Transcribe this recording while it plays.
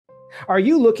Are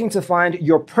you looking to find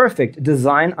your perfect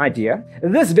design idea?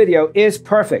 This video is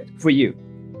perfect for you.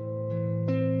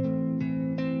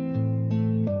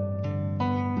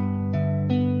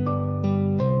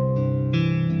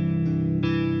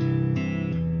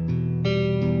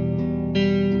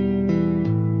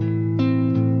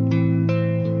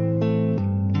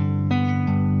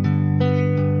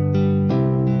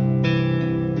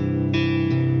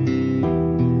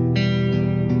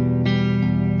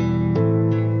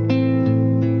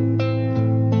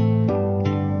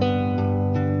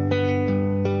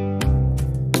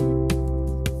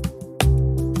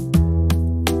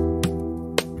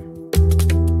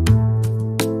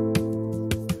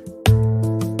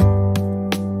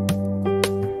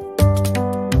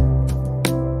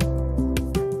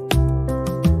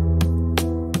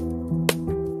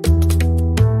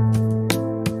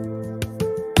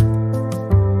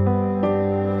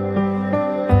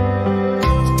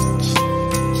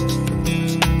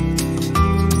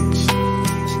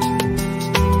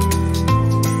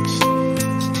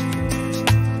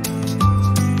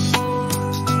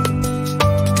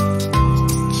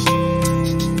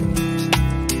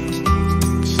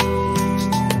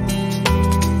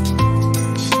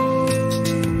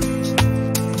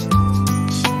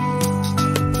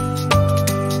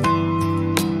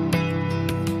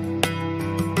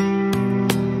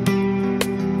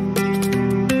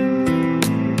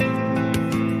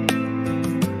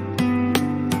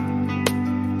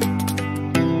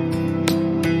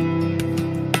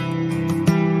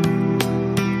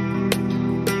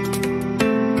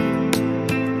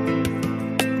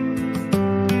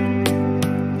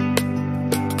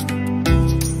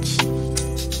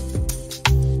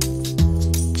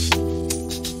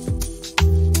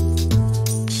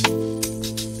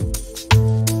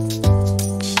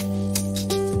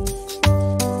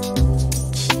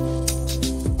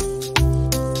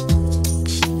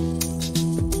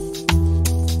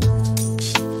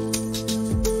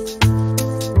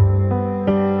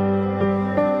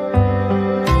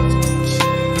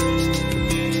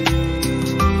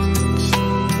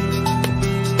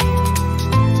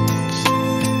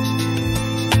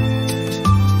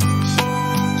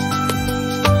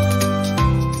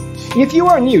 If you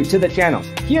are new to the channel,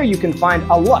 here you can find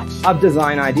a lot of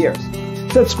design ideas.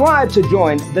 Subscribe to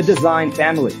join the design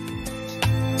family.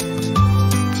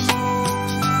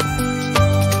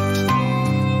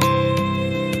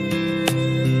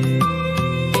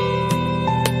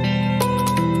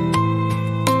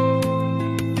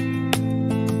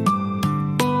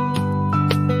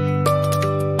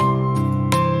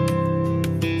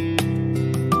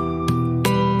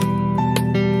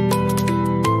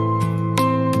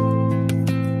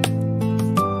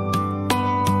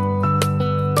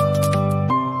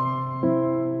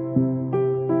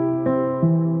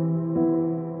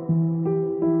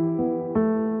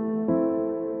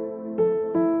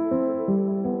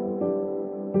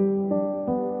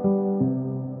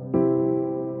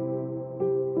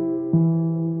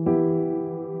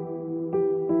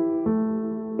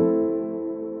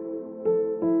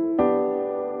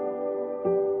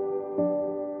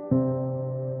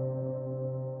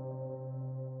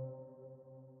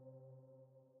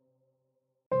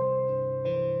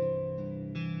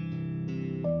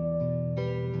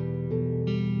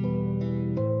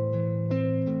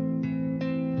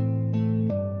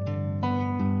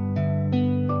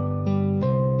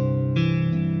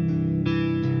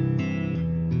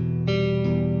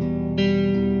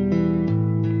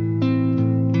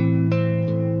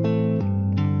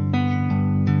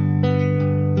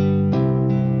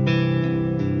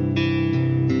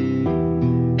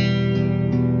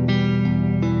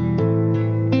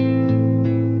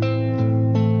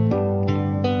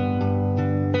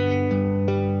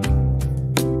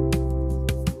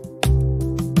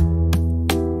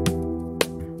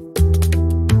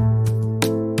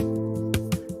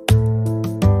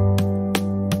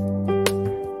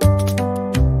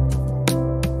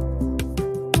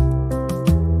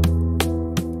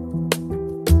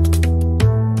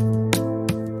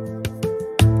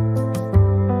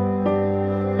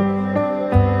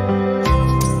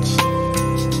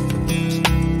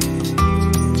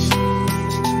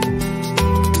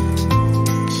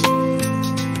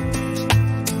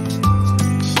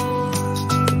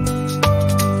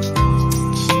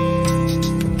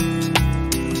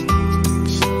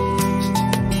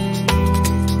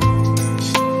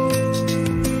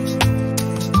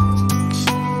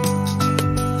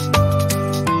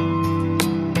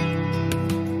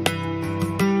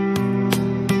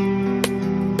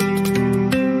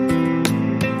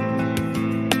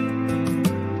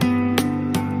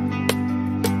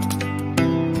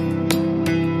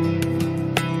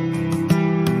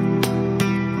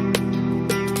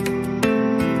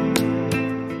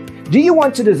 Do you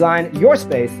want to design your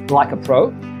space like a pro?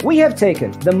 We have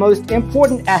taken the most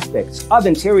important aspects of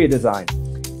interior design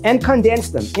and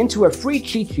condensed them into a free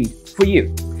cheat sheet for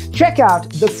you. Check out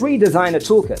the free designer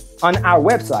toolkit on our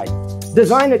website,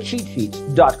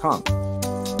 designercheatsheet.com.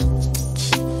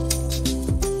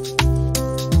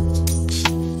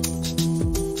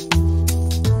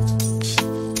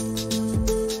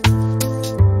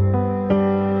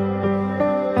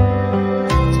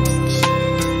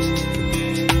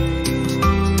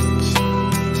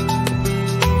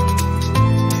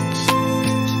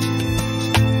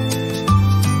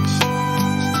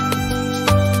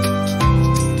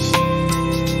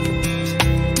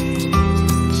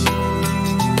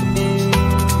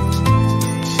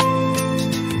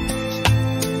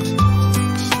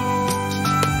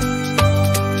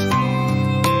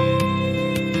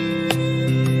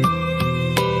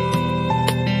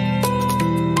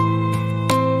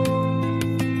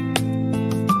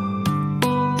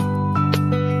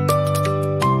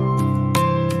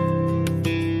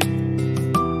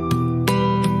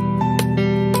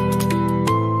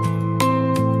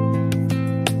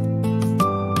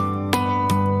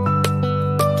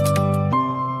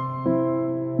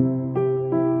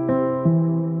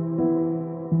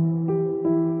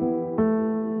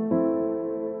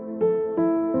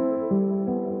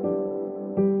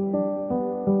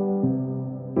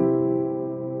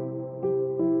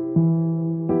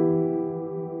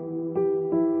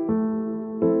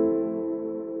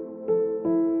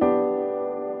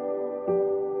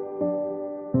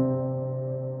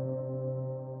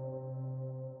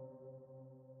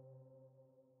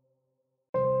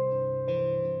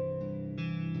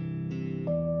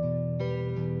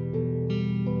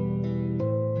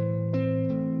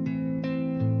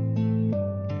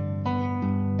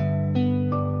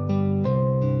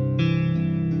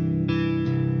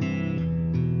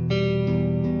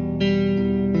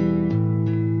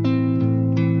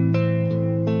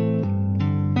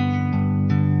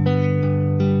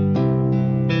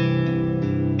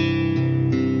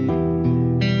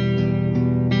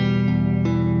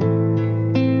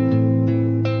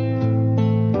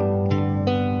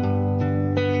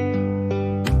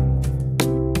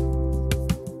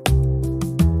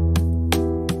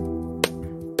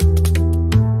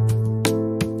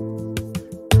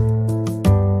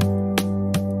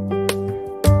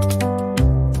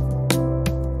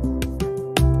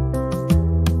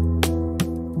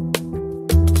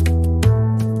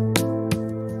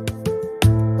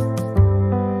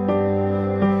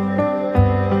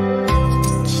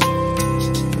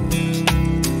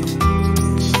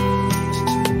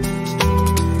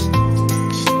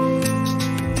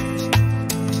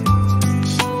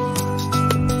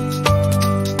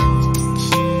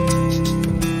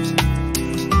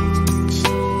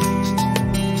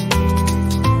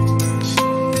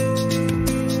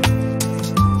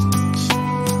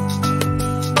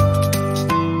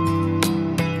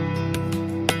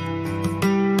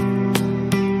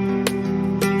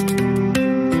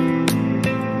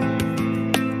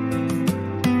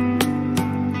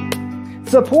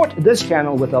 Support this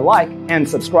channel with a like and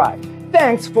subscribe.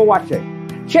 Thanks for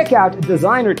watching. Check out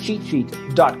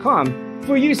designercheatsheet.com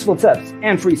for useful tips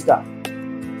and free stuff.